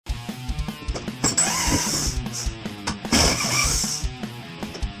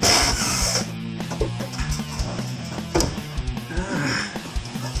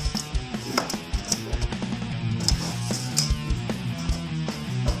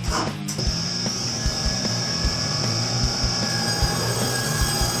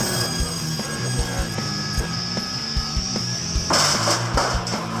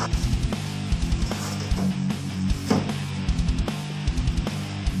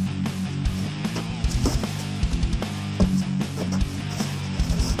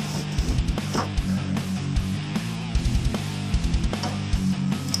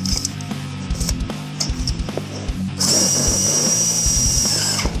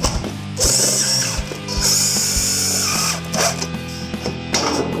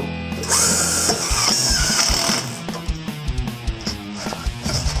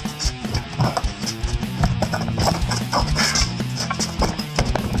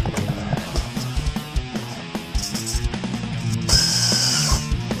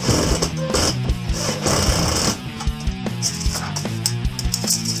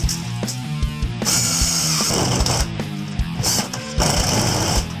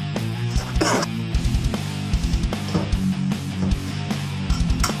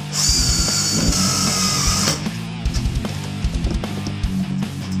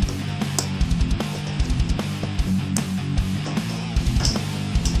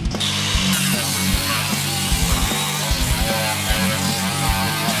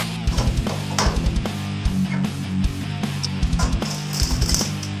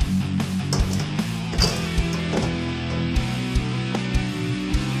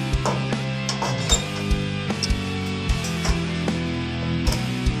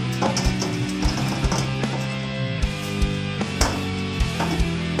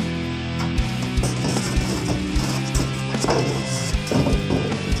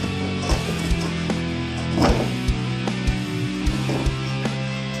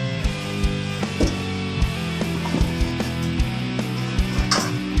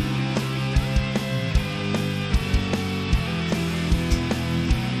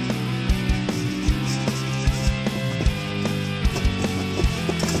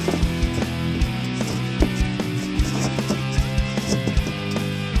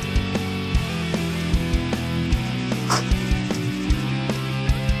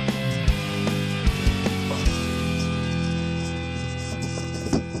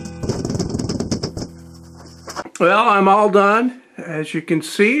Well, I'm all done. As you can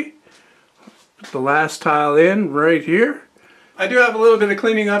see, put the last tile in right here. I do have a little bit of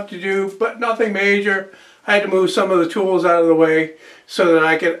cleaning up to do, but nothing major. I had to move some of the tools out of the way so that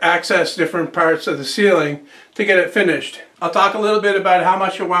I could access different parts of the ceiling to get it finished. I'll talk a little bit about how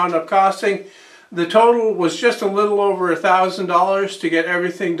much it wound up costing. The total was just a little over $1,000 to get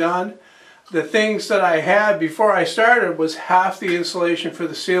everything done. The things that I had before I started was half the insulation for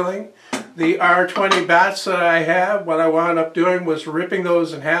the ceiling. The R20 bats that I have, what I wound up doing was ripping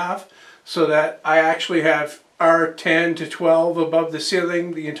those in half so that I actually have R10 to 12 above the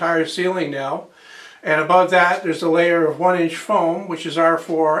ceiling, the entire ceiling now. And above that there's a layer of 1-inch foam, which is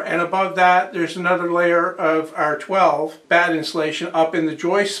R4, and above that there's another layer of R12 bat insulation up in the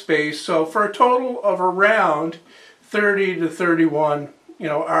joist space. So for a total of around 30 to 31,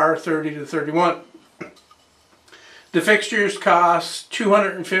 R30 to 31. The fixtures cost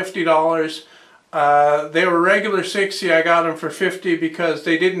 $250. They were regular $60. I got them for $50 because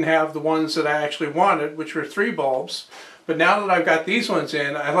they didn't have the ones that I actually wanted, which were 3 bulbs. But now that I've got these ones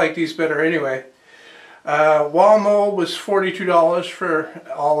in, I like these better anyway. Wall mold was $42 for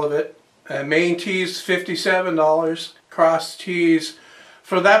all of it. Main tees $57. Cross tees.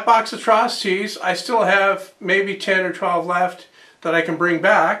 For that box of cross tees, I still have maybe 10 or 12 left that I can bring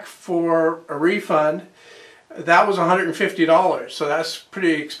back for a refund. That was $150, so that's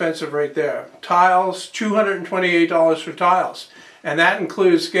pretty expensive right there. Tiles, $228 for tiles. And that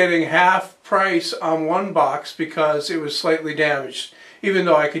includes getting half price on one box because it was slightly damaged, even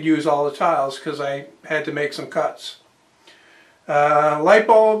though I could use all the tiles because I had to make some cuts. Light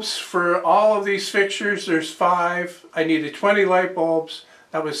bulbs for all of these fixtures, there's 5. I needed 20 light bulbs.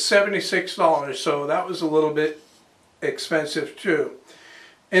 That was $76, so that was a little bit expensive too.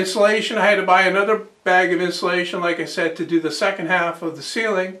 Insulation, I had to buy another bag of insulation, like I said, to do the second half of the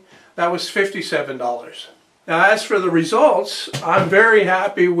ceiling. That was $57. Now as for the results, I'm very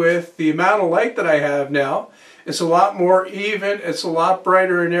happy with the amount of light that I have now. It's a lot more even, it's a lot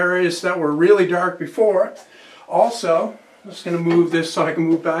brighter in areas that were really dark before. Also, I'm just going to move this so I can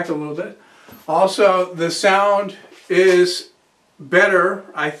move back a little bit. Also, the sound is better,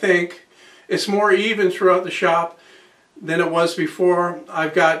 I think. It's more even throughout the shop than it was before.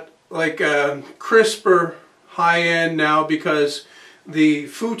 I've got like a crisper high end now because the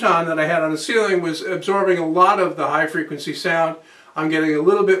futon that I had on the ceiling was absorbing a lot of the high frequency sound. I'm getting a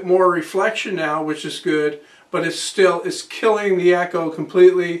little bit more reflection now, which is good, but it's killing the echo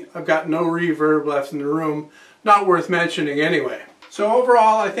completely. I've got no reverb left in the room. Not worth mentioning anyway. So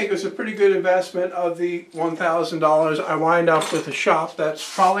overall, I think it was a pretty good investment of the $1,000. I wind up with a shop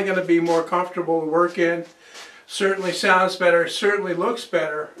that's probably going to be more comfortable to work in. Certainly sounds better, certainly looks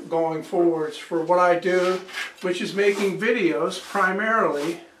better going forwards for what I do, which is making videos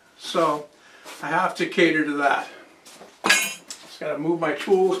primarily. So I have to cater to that. Just got to move my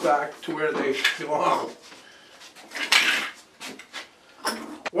tools back to where they belong.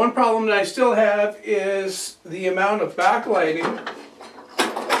 One problem that I still have is the amount of backlighting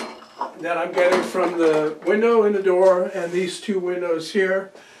that I'm getting from the window in the door and these 2 windows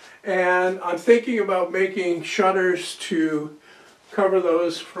here. And I'm thinking about making shutters to cover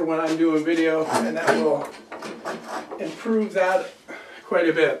those for when I'm doing video, and that will improve that quite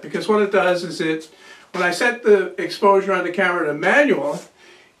a bit. Because what it does is when I set the exposure on the camera to manual,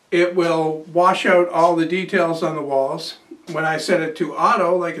 it will wash out all the details on the walls. When I set it to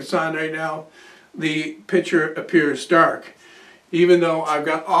auto, like it's on right now, the picture appears dark. Even though I've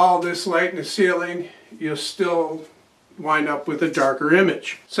got all this light in the ceiling, you'll still wind up with a darker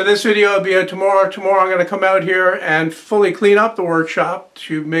image. So this video will be out tomorrow. Tomorrow I'm going to come out here and fully clean up the workshop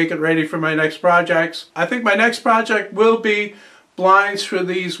to make it ready for my next projects. I think my next project will be blinds for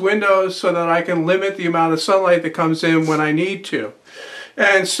these windows so that I can limit the amount of sunlight that comes in when I need to,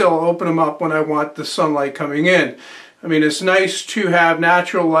 and still open them up when I want the sunlight coming in. I mean, it's nice to have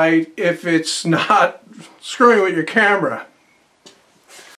natural light if it's not screwing with your camera.